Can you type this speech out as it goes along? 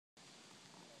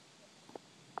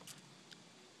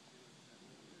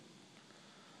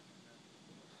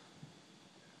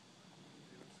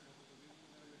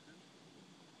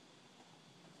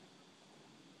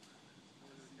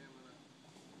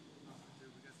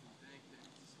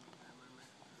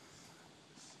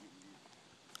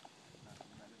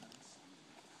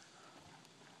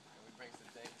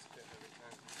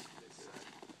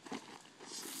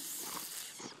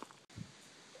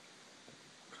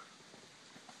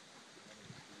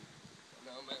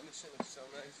shit looks so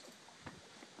nice.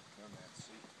 Merman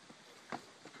suit.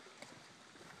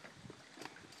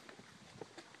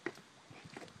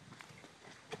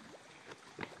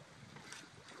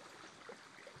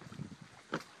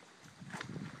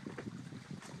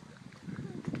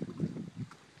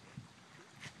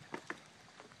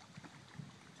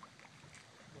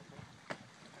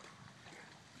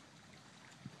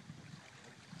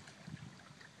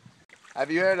 Have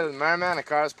you heard of the Merman at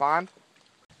Carr's Pond?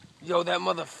 Yo, that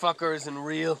motherfucker isn't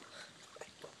real.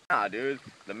 Nah, dude.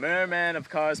 The Merman of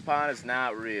Carr's Pond is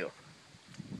not real.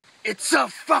 It's a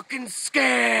fucking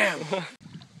scam!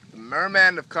 The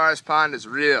Merman of Carr's Pond is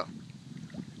real.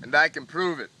 And I can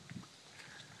prove it.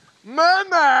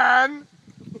 Merman!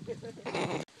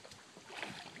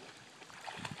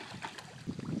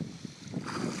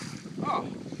 Oh.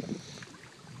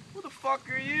 Who the fuck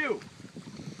are you?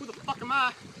 Who the fuck am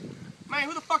I? Man,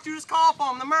 who the fuck did you just call for?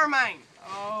 I'm the Mermayne.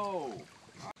 Oh.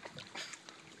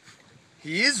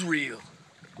 He is real.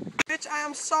 Bitch, I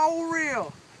am so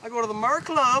real. I go to the Mer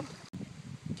Club,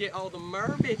 get all the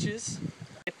Mer bitches,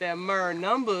 get their Mer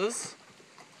numbers,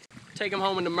 take them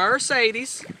home in the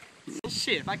Mercedes. And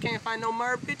shit, if I can't find no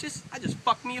Mer bitches, I just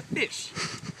fuck me a fish.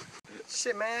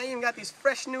 Shit, man, I even got these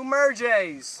fresh new Mer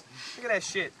J's. Look at that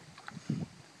shit.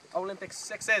 Olympic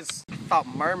sixes. I thought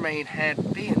Mermayne had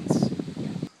fins.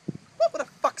 What the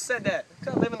fuck said that?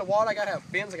 Cause I live in the water, I gotta have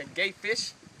fins like a gay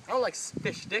fish. I don't like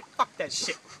fish dick. Fuck that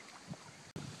shit.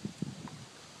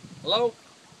 Hello?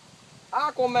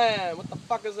 Aquaman, what the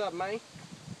fuck is up, man?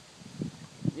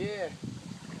 Yeah.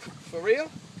 For real?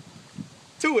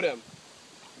 2 of them.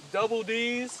 Double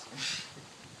D's.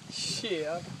 Shit,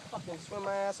 I'll fucking swim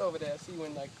my ass over there. See you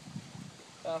in like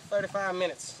 35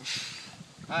 minutes.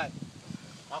 Alright.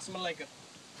 Assalamualaikum.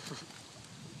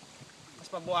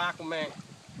 That's my boy Aquaman.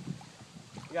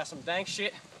 We got some dank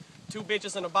shit, 2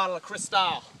 bitches and a bottle of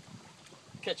Cristal.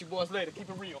 Catch you boys later. Keep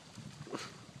it real.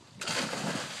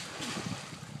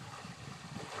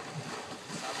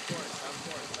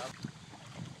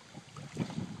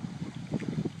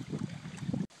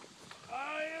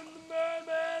 I am the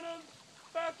Merman of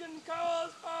fucking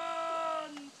Carr's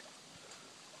Pond.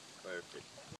 Perfect.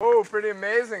 Oh, pretty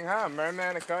amazing, huh?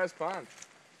 Merman at Carr's Pond.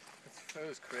 That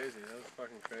was crazy. That was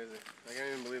fucking crazy. I can't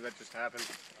even believe that just happened.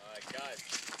 Alright, guys,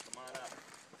 come on up.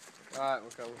 Alright,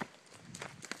 we're coming.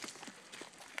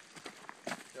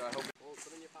 Yo, I hope it... Oh, put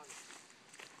it in your pocket.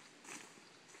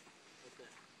 Right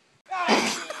there.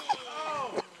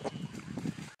 Oh!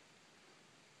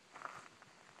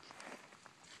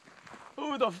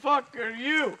 Who the fuck are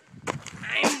you?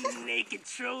 I'm the naked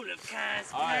troll of Carr's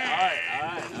Pond.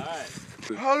 Alright.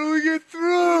 How do we get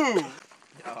through?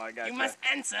 Oh, I got You you. must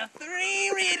answer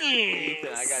 3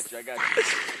 riddles. I got you.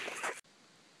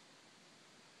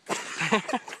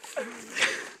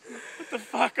 What the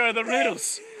fuck are the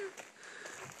riddles?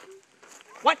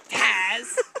 What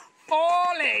has 4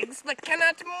 legs but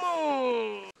cannot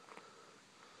move?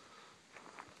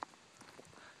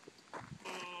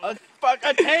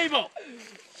 A table!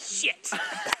 Shit.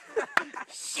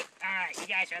 Shit. Alright, you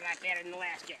guys are a lot better than the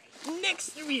last guy.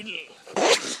 Next riddle.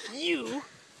 You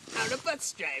are a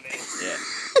bus driver. Yeah.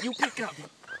 You pick up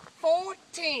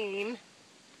 14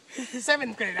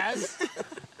 7th graders,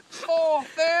 4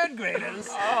 3rd graders,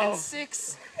 and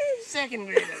 6 2nd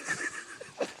graders.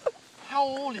 How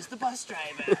old is the bus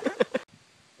driver?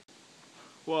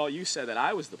 Well, you said that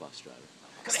I was the bus driver.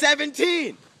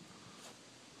 17!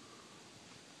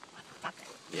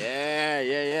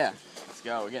 Yeah. Let's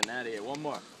go. We're getting out of here. One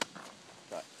more.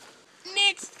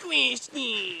 Next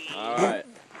question. Alright.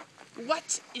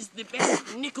 What is the best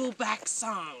Nickelback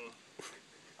song?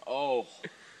 Oh.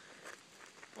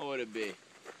 What would it be?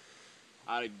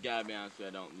 I gotta be honest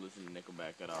with you, I don't listen to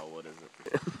Nickelback at all. What is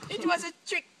it? It was a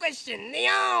trick question. They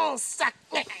all suck.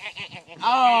 Oh,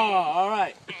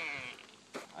 alright.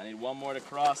 I need one more to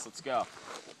cross. Let's go.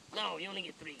 No, you only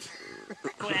get 3.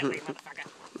 Go that way, motherfucker.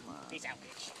 Peace out,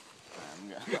 bitch. I'm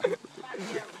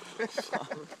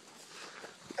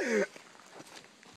good.